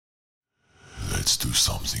Let's do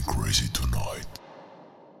something crazy tonight,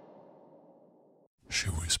 she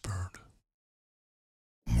whispered.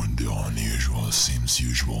 When the unusual seems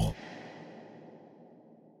usual,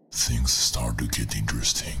 things start to get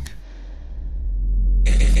interesting.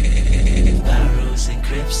 Barrows and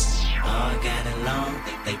Crips all got along.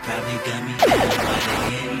 They probably got me down by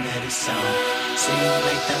the end of the song. Seems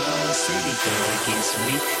like the whole city go against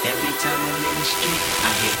me. Every time I'm in the street,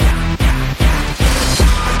 I hear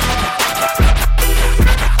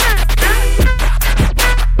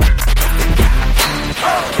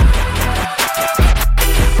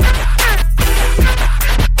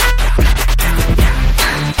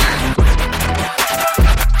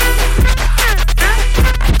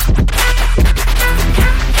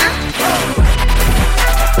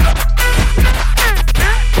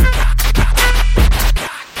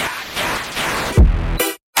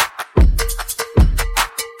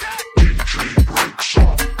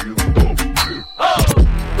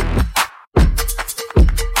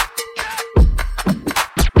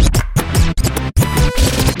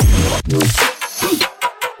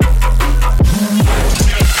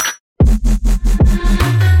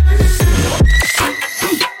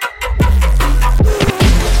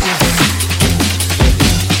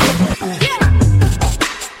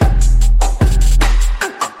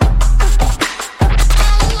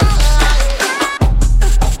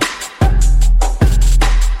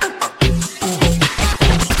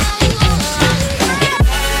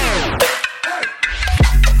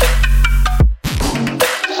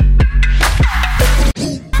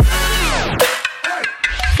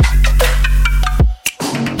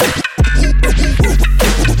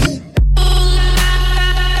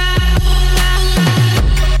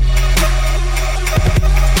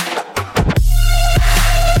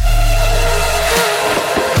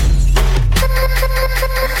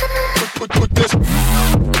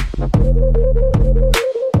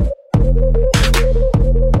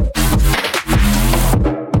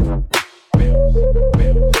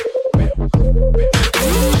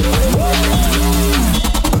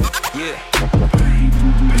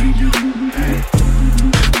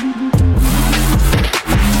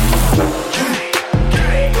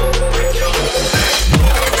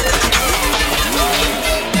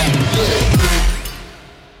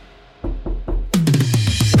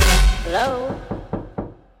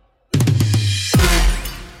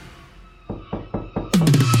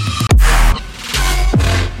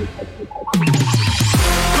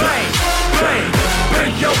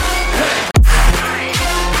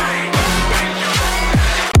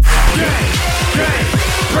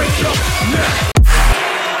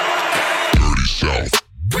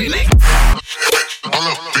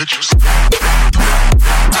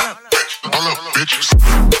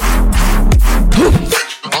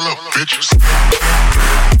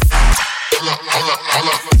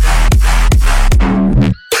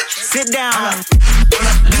Sit down,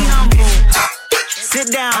 be humble.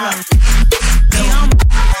 Sit down, be humble.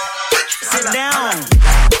 Sit down,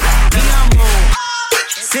 be humble.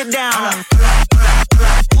 Sit down.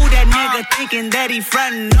 Who that nigga thinking that he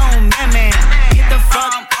frontin' on man? Get the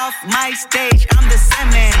fuck off my stage, I'm the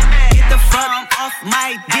Sandman. Get the fuck off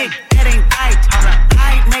my dick, that ain't right.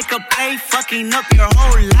 I make a play, fucking up your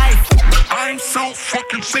whole life. I'm so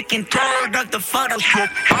fucking sick and tired of the Photoshop.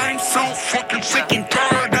 I'm so fucking sick and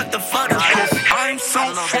tired of the Photoshop. I'm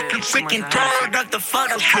so fucking sick and tired of the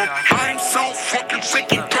Photoshop. I'm so fucking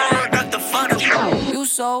sick and tired of the Photoshop. You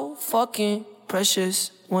so fucking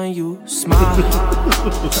precious when you smile.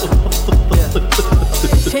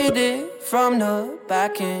 Hit it from the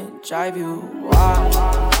back and drive you wild.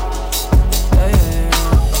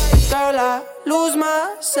 Girl, I lose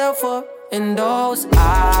myself up in those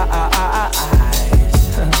eyes.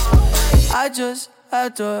 I just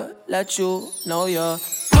had to let you know you're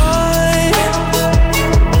mine.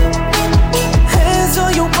 Hands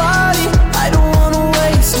on your body, I don't wanna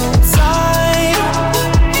waste no time.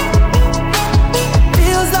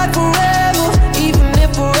 Feels like forever, even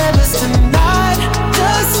if forever's tonight.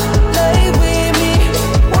 Just lay with me,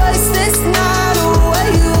 waste this night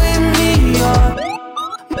away with me.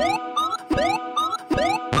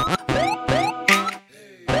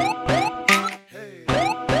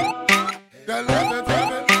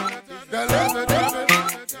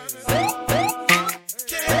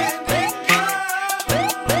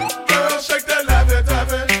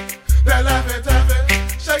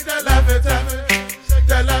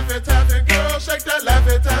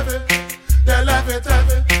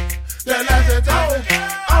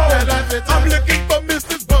 I'm looking for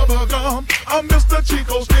Mrs. Bubblegum. I'm Mr.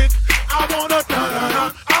 Chico Stick. I wanna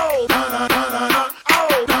da-da-da, oh da-da-da-da-da,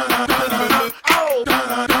 oh da-da-da-da-da, oh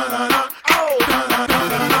da-da-da-da-da, oh da-da-da-da-da.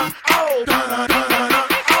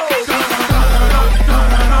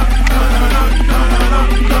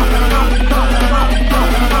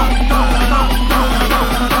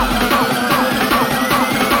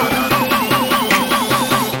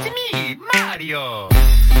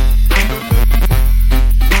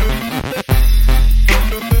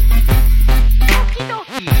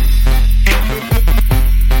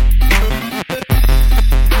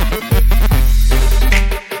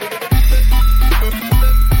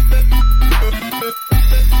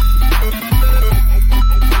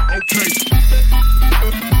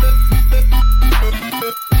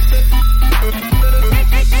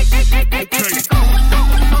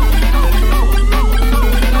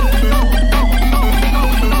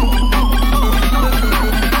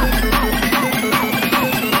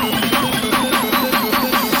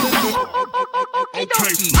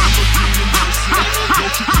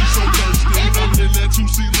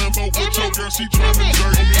 she tryna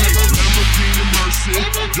jerk me. Lamborghini Mercy,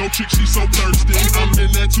 yo chick she so thirsty. I'm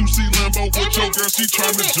in that 2C Lambo with your girl, she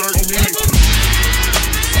tryna jerk me.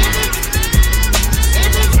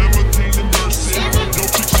 Lamborghini Mercy, yo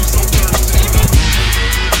chick she so thirsty.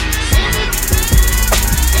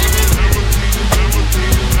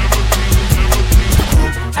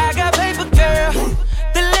 I got paper, girl,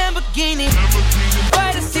 the Lamborghini,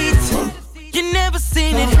 by the seats, you never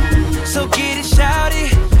seen it, so get it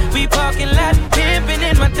shouted. We parking lot, pimping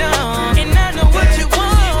in my dome, and I know what you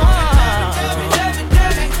want.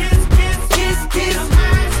 Kiss, kiss, get it with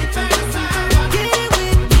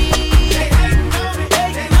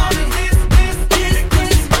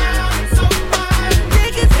me.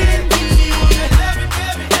 Niggas in me.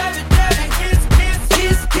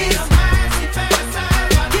 Kiss, kiss.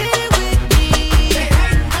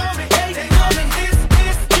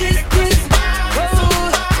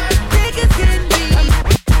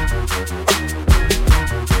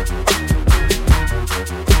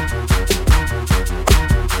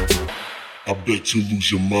 I bet you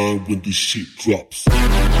lose your mind when this shit drops.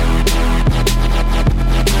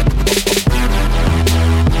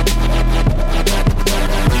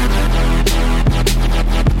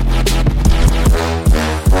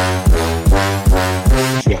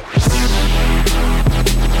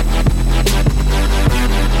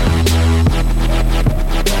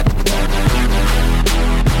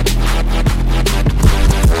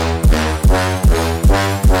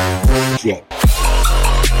 Drop.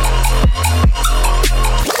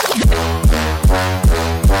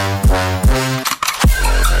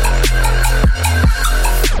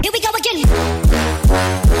 Here we go again.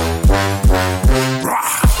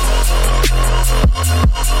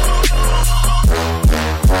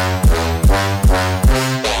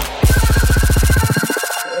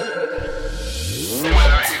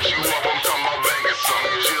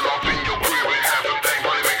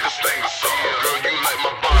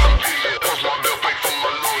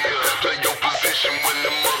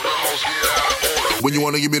 When you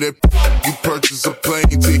wanna give me that, you purchase a plane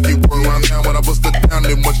ticket. Roll around now when I bust it down,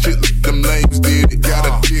 then one shit like them lames did. It got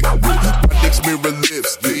a dick with my dick's mirror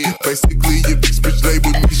lipstick. Basically, if this bitch lay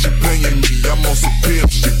with me, she paying me. I'm on some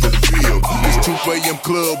pimp shit for real. This 2 a.m.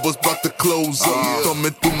 club was about to close up.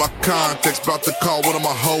 Thumbing through my contacts, about to call one of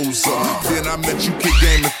my hoes up. Then I met you, kick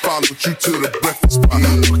game, and followed you to the breakfast spot.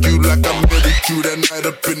 Fuck you like I married you that night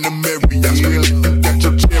up in the Marriott. Screaming, you got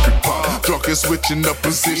your cherry pop. Drunk and switching up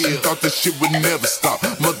position, thought this shit would never stop.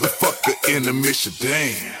 Motherfucker in the mission,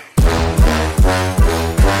 damn.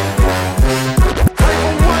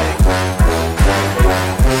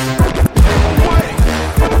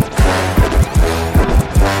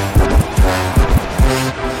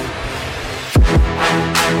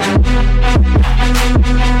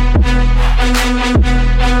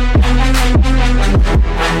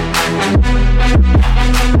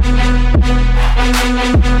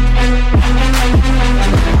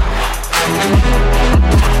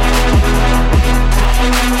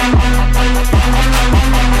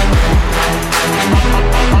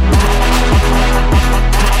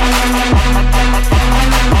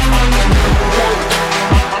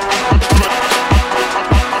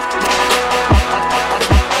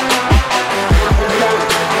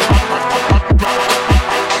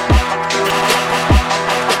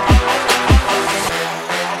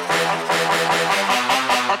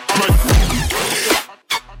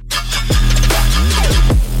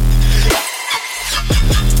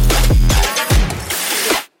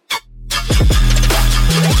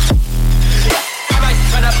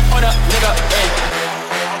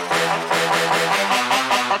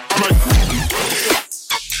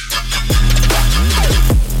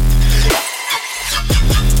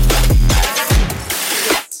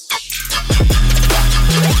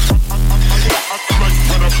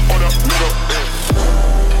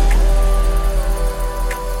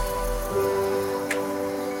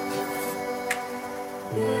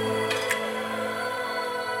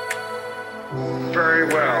 Very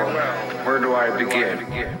well. Where do I begin?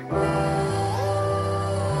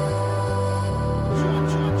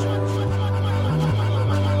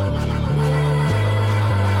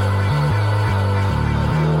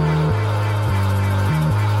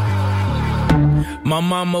 My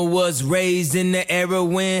mama was raised in the era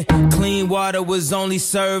when clean water was only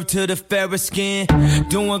served to the fairer skin.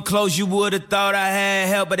 Doing clothes you would've thought I had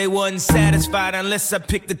help, but they wasn't satisfied unless I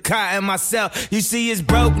picked the cotton myself. You see, it's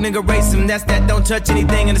broke, nigga, race him. That's that don't touch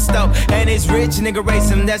anything in the stove. And it's rich, nigga, race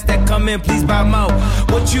him. That's that come in, please buy more.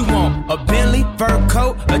 What you want? A Bentley, fur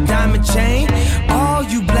coat, a diamond chain? All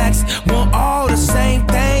you black blacks want all the same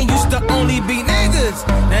thing. Used to only be niggas.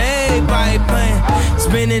 Now everybody playing,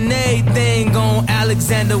 spending everything on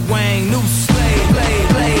Alexander Wang. New slave, play,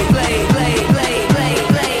 play, play, play, play, play,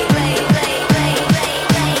 play, play, play, play,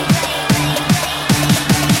 play.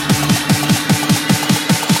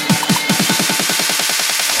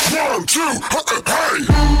 1, 2, hey!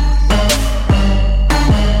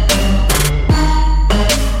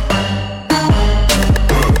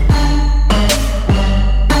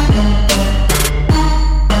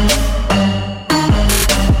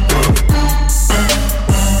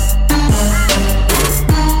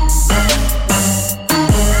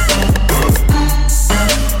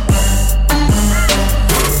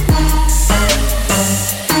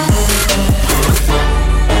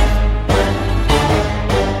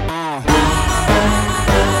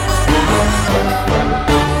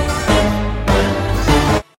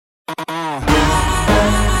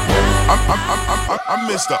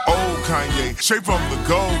 It's the old Kanye, straight from the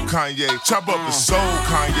gold Kanye. Chop up the soul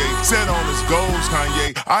Kanye, set on his goals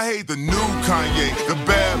Kanye. I hate the new Kanye, the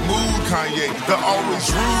bad mood Kanye, the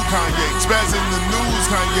always rude Kanye, spaz in the news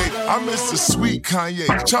Kanye. I miss the sweet Kanye,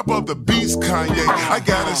 chop up the beats Kanye. I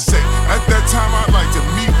gotta say, at that time I'd like to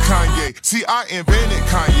meet Kanye. See, I invented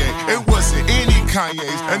Kanye, it wasn't any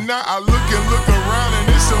Kanye's. And now I look around and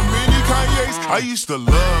there's so many Kanye's. I used to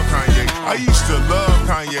love Kanye, I used to love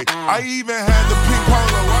Kanye. I even had the pink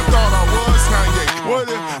polo, I thought I was Kanye. What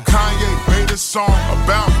if Kanye made a song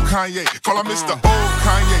about Kanye? Call him Mr. Old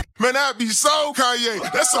Kanye. Man, that'd be so Kanye.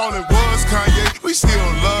 That's all it was, Kanye. We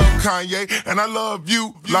still love Kanye, and I love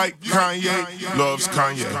you like Kanye loves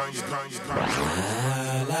Kanye.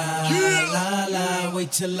 La, la,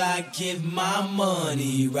 wait till I get my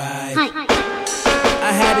money right.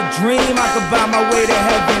 I had a dream I could buy my way to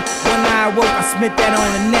heaven. One night I woke, I spent that on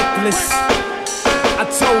a necklace. I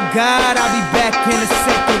told God I'll be back in a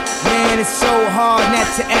second. Man, it's so hard not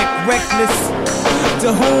to act reckless. To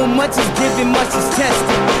whom much is given, much is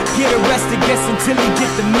tested. Get arrested, guess until you get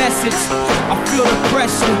the message. I feel the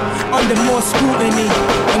pressure under more scrutiny.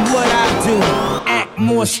 And what I do, act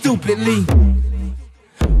more stupidly.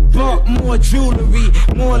 Bought more jewelry,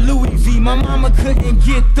 more Louis V. My mama couldn't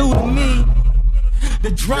get through to me.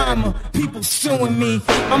 The drama, people suing me.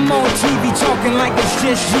 I'm on TV talking like it's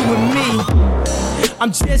just you and me.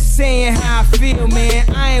 I'm just saying how I feel, man.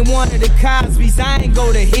 I ain't one of the Cosbys, I ain't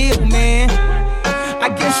go to Hill, man. I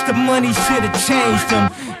guess the money should've changed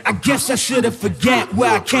them. I guess I should've forget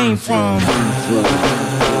where I came from. Wait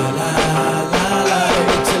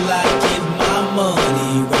till I get my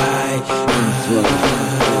money right. Wait till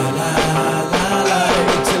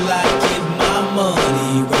I get my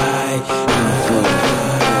money right. Wait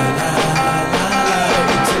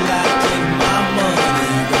till I get my money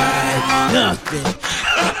right. Nothing.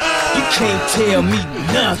 You can't tell me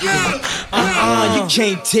nothing. You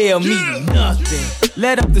can't tell me nothing.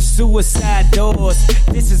 Let up the suicide doors.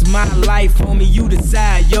 This is my life, homie, you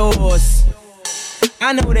decide yours.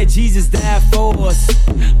 I know that Jesus died for us,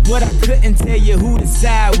 but I couldn't tell you who the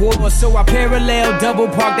side was. So I parallel double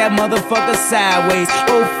park that motherfucker sideways.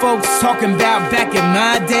 Old folks talking about back in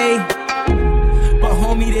my day, but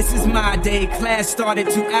homie, this is my day. Class started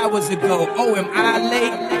 2 hours ago. Oh, am I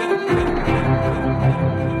late?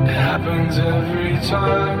 It happens every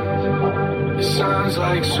time. It sounds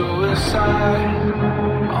like suicide.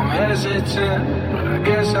 I'm hesitant, but I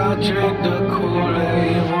guess I'll drink the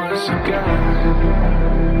Kool-Aid once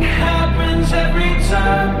again. It happens every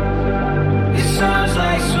time. It sounds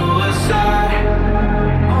like suicide.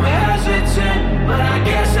 I'm hesitant, but I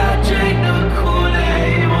guess I'll drink the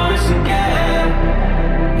Kool-Aid once again.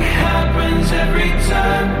 It happens every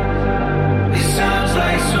time. It sounds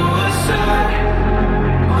like suicide.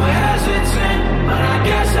 I'm hesitant, but I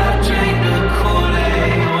guess I'll drink the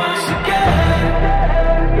Kool-Aid once again.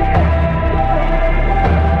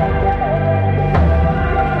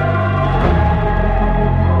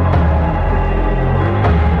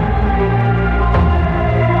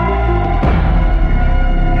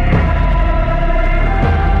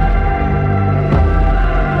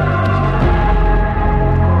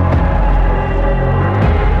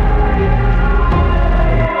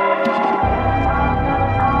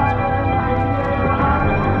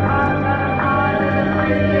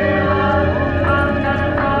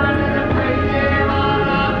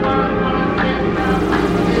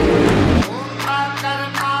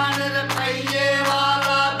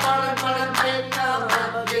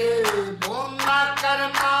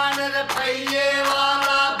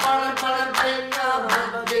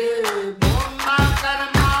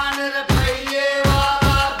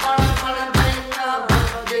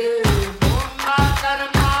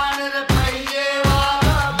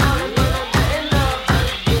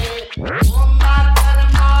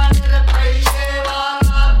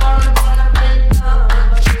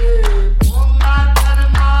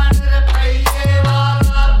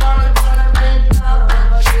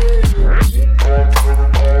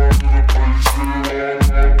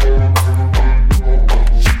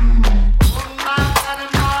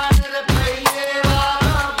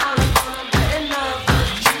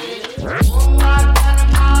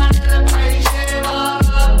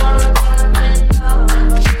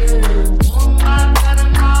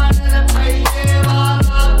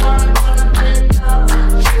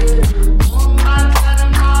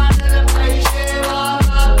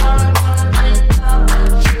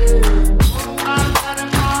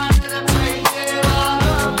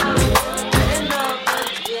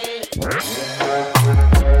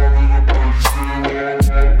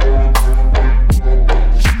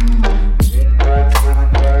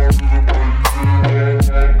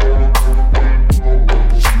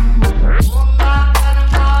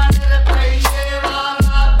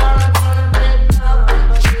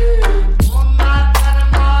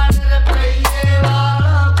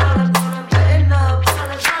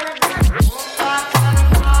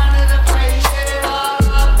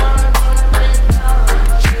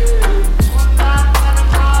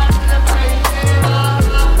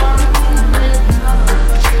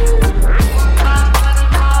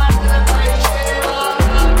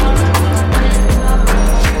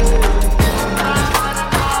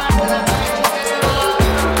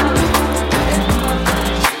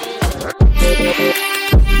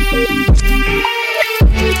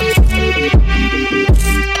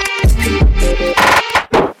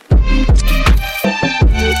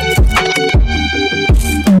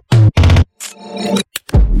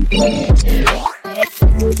 Who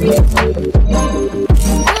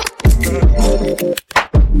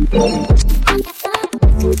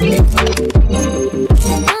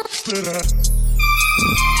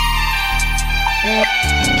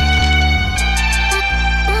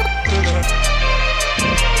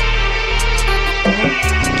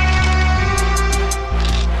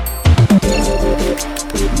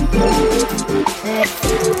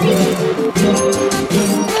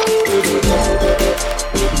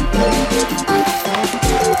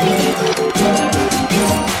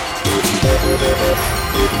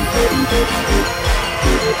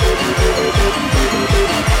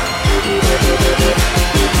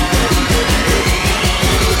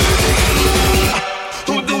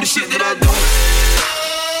do the shit that I do?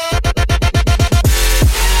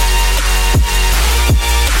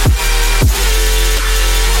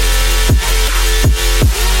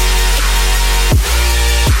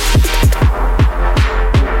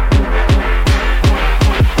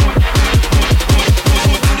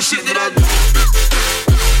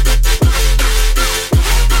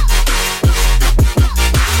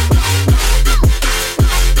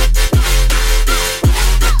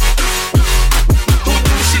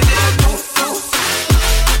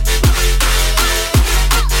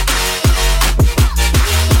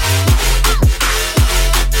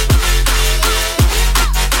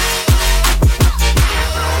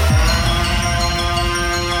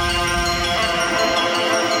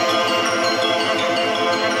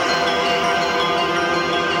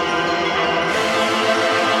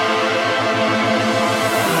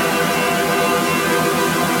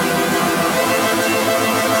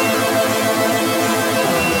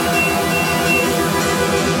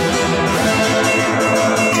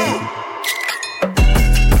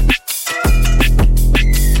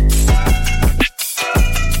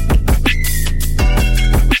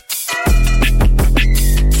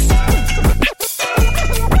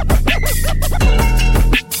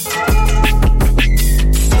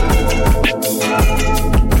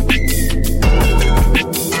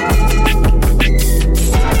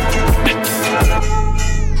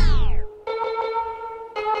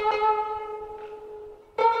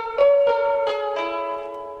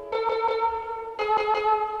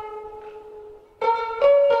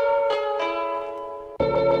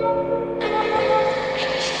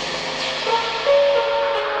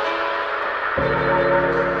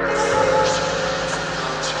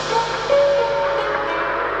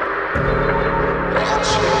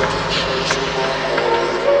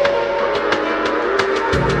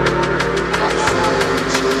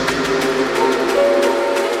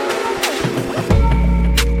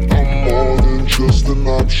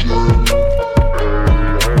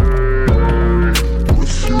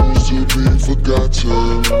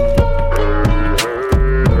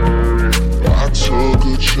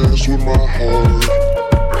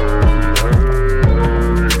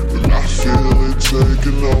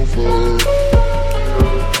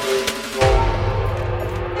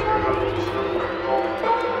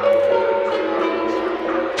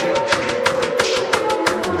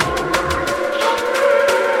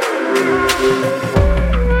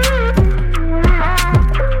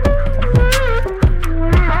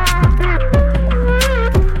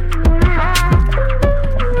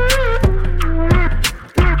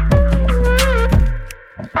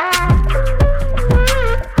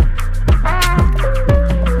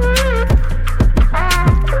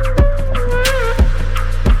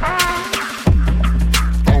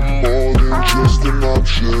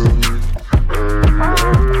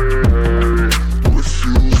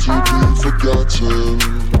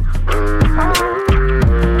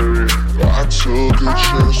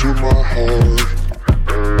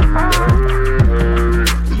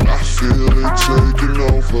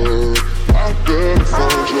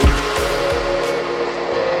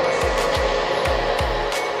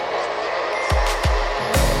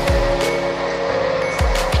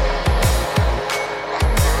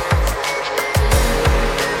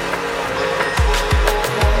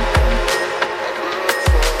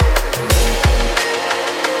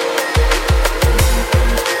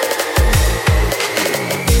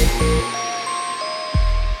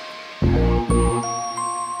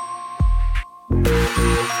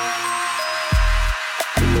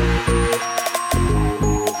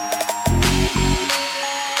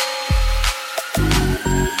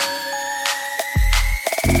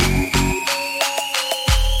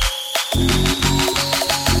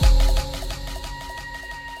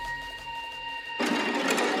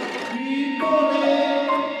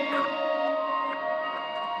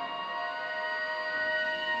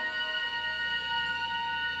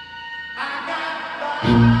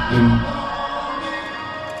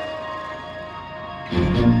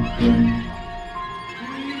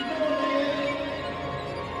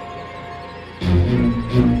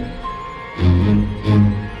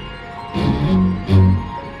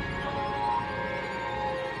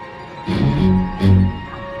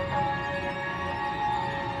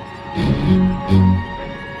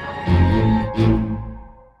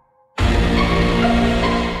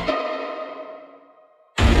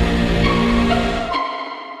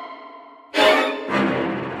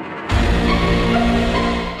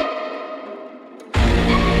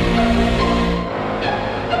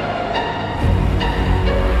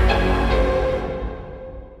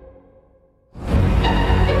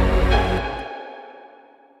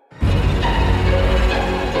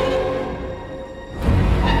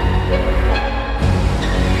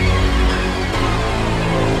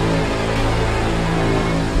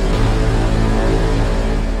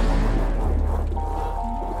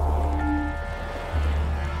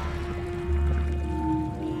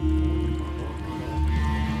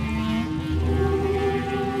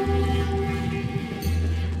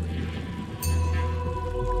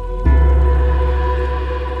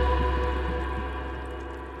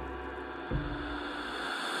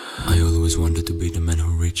 I always wanted to be the man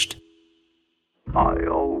who reached. I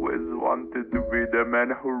always wanted to be the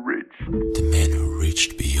man who reached. The man who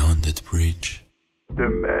reached beyond that bridge. The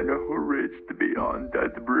man who reached beyond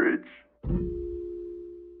that bridge.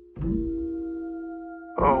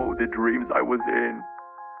 Oh, the dreams I was in.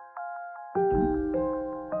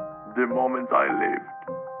 The moments I lived.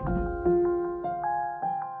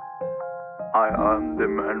 I am the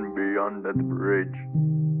man beyond that bridge.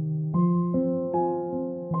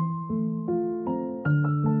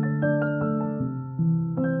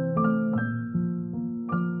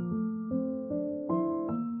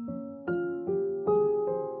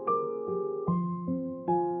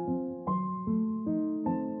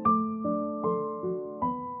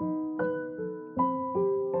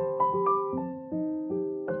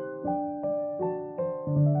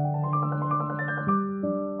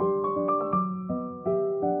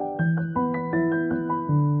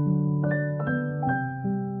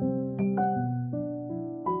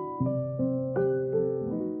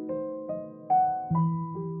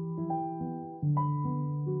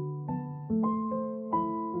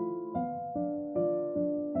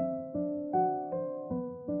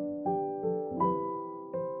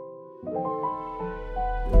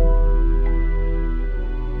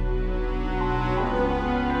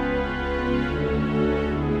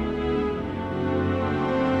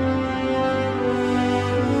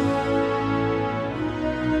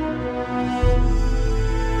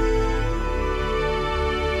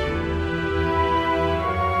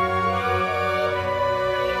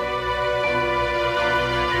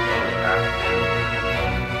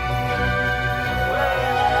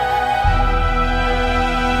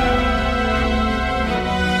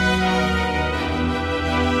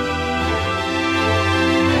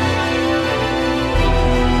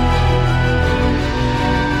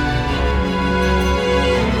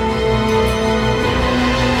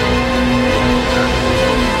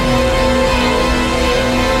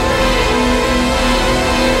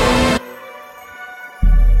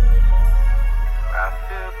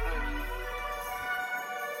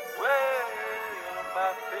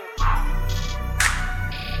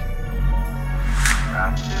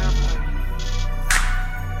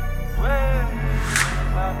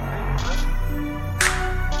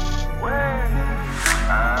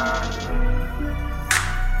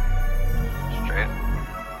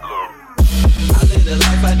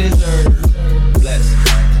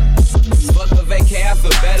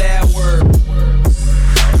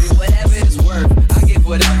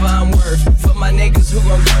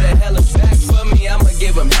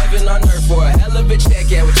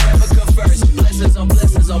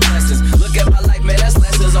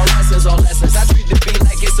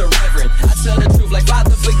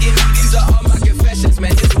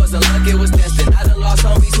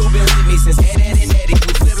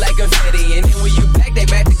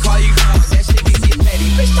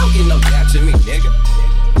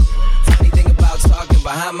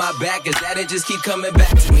 Just keep coming back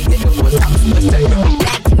to me, nigga. What's back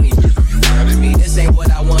to me? This ain't what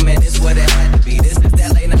I want, man. This what it had to be. This is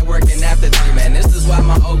that late night working after 3, man. This is why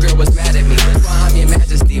my old girl was mad at me. This why I'm your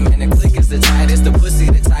majesty, man. The click is the tightest, the pussy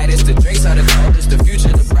the tightest, the drinks are the coldest, the future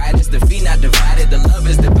the brightest, the feet not divided, the love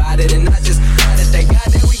is divided, and I just gotta thank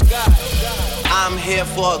God that we got. I'm here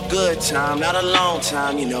for a good time, not a long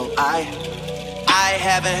time, you know. I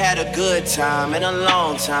haven't had a good time in a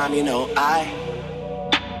long time, you know.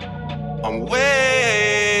 I'm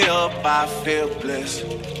way up, I feel blessed.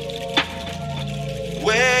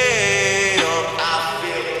 Way up, I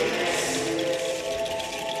feel blessed.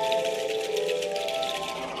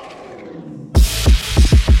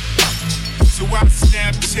 So I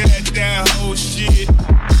Snapchat that whole shit.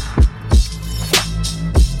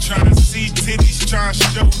 Tryna see titties, tryna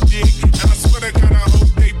show dick. And I swear to God, I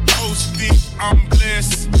hope they post it. I'm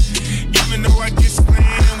blessed. Even though I get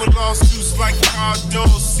slammed with lawsuits like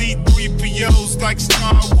Cardos, C-3POs like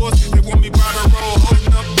Star Wars. They want me by the road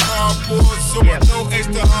holding up cardboard, so I go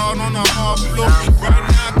extra hard on the hard floor. Right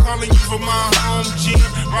now I'm calling you from my home gym.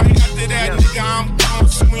 Right after that, nigga, I'm gon'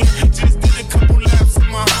 swim. Just did a couple laps in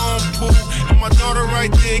my home pool, and my daughter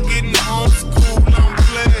right there getting homeschooled. I'm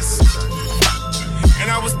blessed. And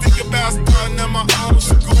I was thinking about starting at my own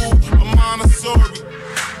school, a Montessori.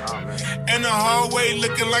 And the hallway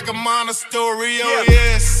looking like a monastery, oh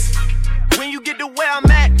yes. When you get to where I'm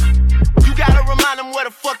at, you gotta remind them where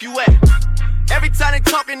the fuck you at. Every time they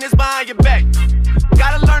talking, it's behind your back.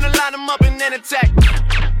 Gotta learn to line them up and then attack.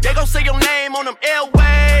 They gon' say your name on them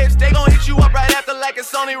airwaves. They gon' hit you up right after like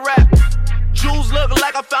it's only rap. Jewels look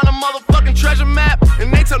like I found a motherfucking treasure map,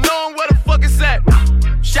 and they tell no one where the fuck it's at.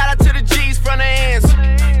 Shout out to the G's from the ends.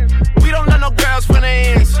 We don't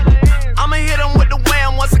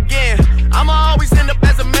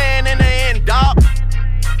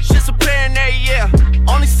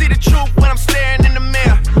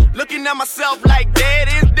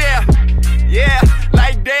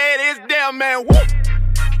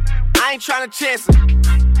ain't tryna chance it.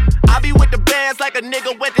 I be with the bands like a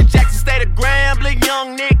nigga went to Jackson State of Grambling.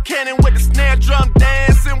 Young Nick Cannon with the snare drum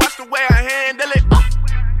dancing. Watch the way I handle it.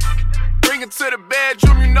 Bring it to the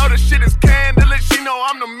bedroom, you know the shit is candlelit. She know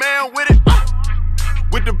I'm the man with it.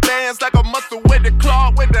 With the bands like a mustard with the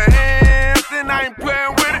claw, with the hands, and I ain't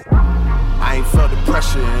playing with it. I ain't felt the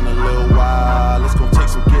pressure in a little while. It's gonna take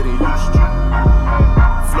some getting used to.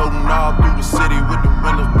 Floating all through the city with the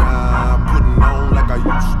windows down, putting on like I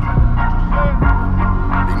used to.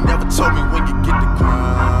 They never told me when you get the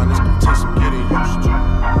grind, it's gonna take some getting used to.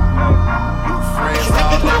 New friends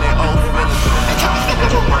all in their own feelings.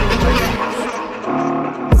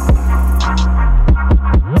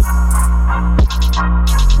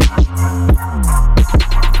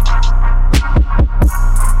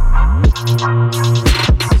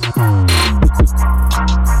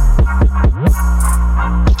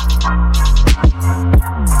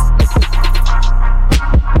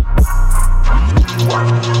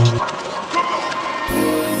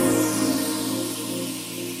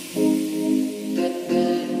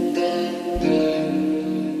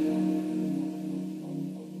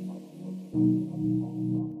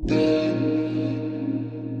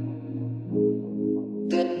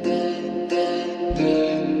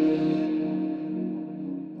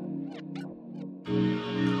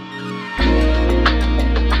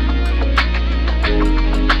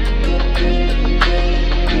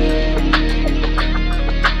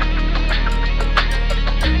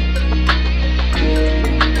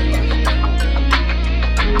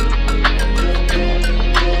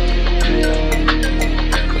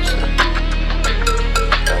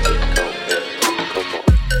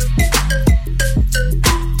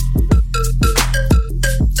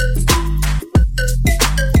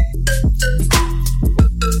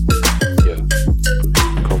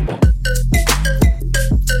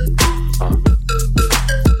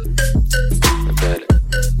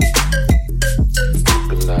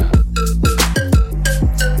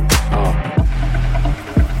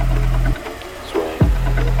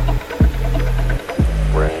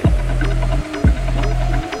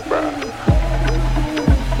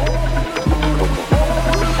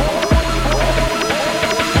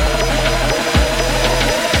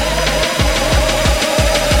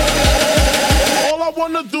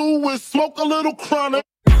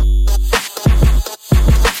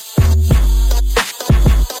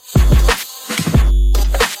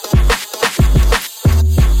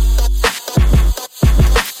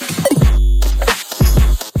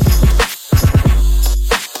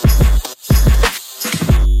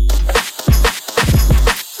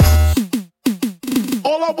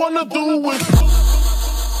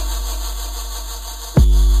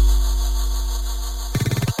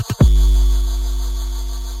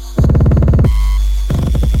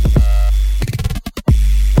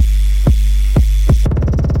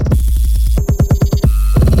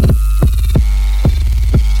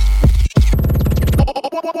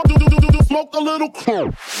 Smoke a little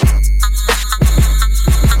crew.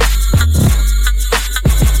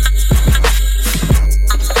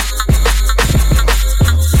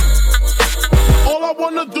 All I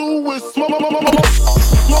wanna do is smoke.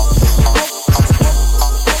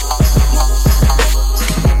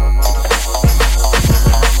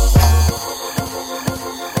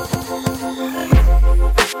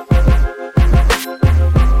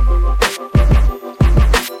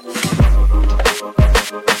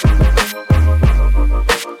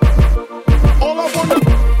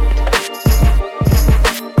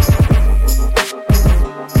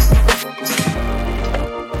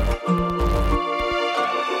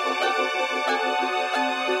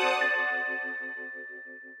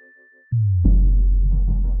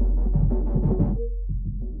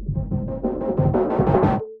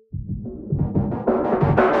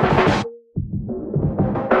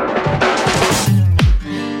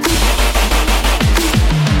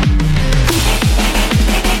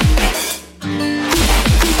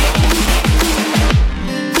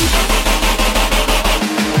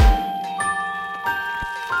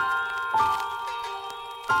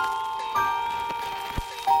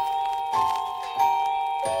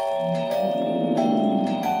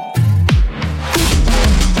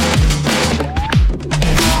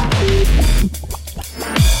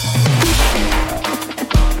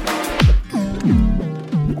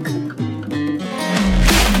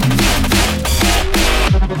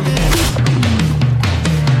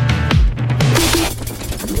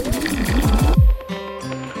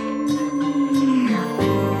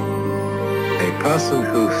 person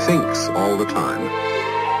who thinks all the time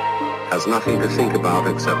has nothing to think about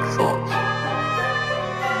except thoughts.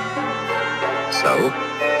 So,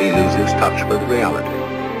 he loses touch with reality.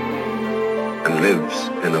 and lives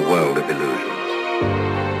in a world of illusions.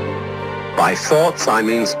 By thoughts, I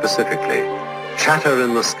mean specifically chatter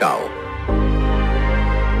in the skull,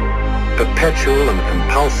 perpetual and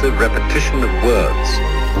compulsive repetition of words,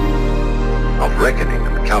 of reckoning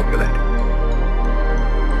and calculating.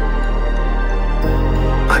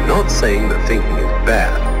 I'm not saying that thinking is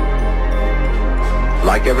bad.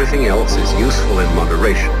 Like everything else, is useful in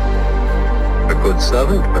moderation. A good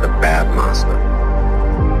servant, but a bad master.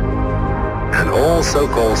 And all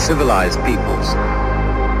so-called civilized peoples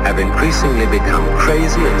have increasingly become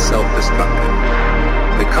crazy and self-destructive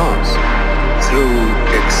because through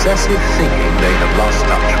excessive thinking they have lost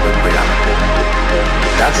touch with reality.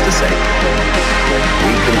 That's to say,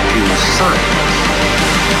 we confuse science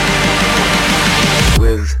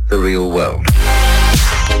with the real world.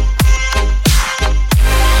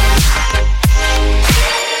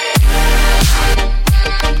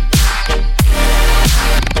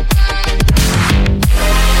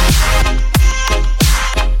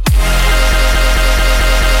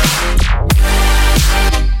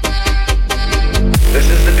 This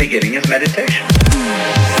is the beginning of meditation.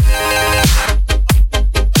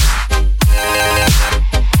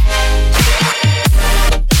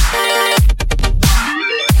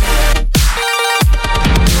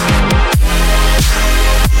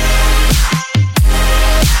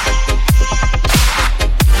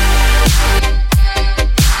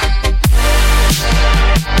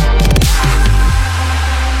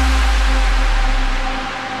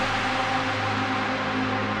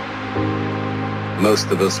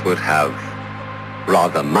 Most of us would have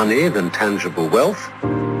rather money than tangible wealth,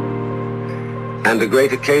 and a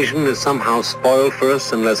great occasion is somehow spoiled for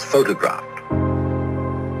us unless photographed.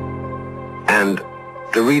 And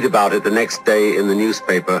to read about it the next day in the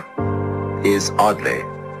newspaper is oddly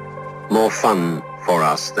more fun for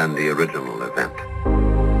us than the original event.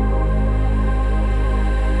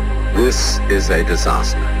 This is a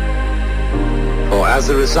disaster. For as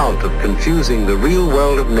a result of confusing the real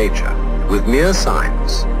world of nature with mere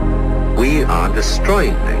science, we are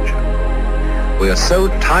destroying nature. We are so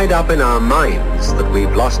tied up in our minds that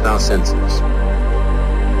we've lost our senses.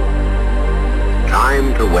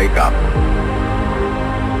 Time to wake up.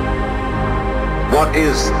 What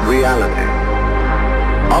is reality?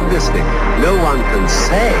 Obviously, no one can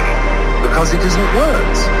say because it isn't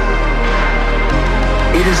words.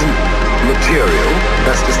 It isn't material,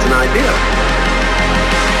 that's just an idea.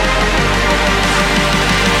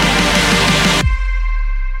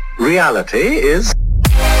 Reality is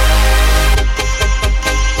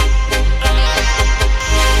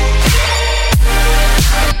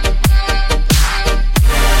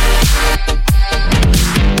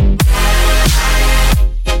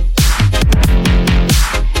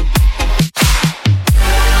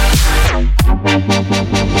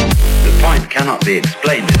the point cannot be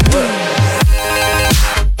explained in words.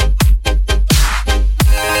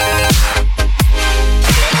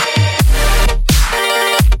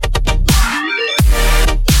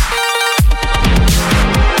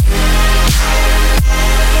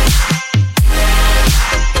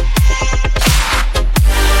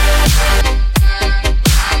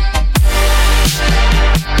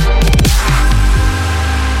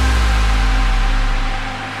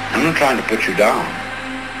 I'm not trying to put you down.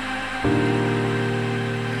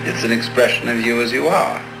 It's an expression of you as you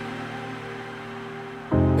are.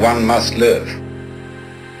 One must live.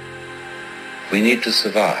 We need to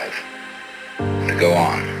survive, to go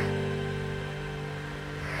on.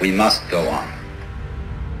 We must go on.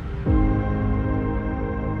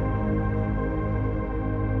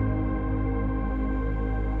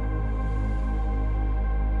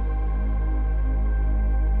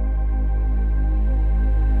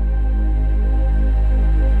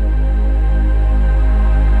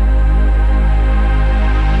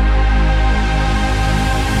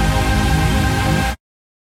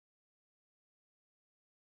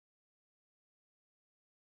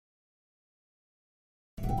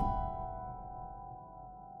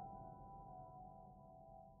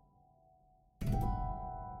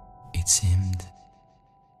 It seemed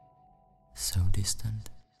so distant,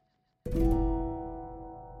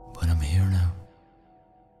 but I'm here now.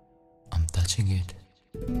 I'm touching it,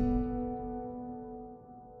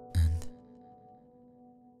 and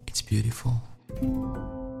it's beautiful.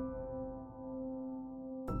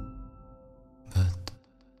 But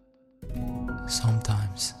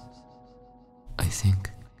sometimes I think,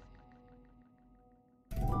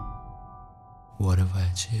 what have I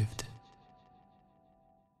achieved?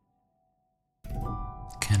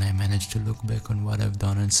 Can I manage to look back on what I've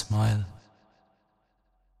done and smile?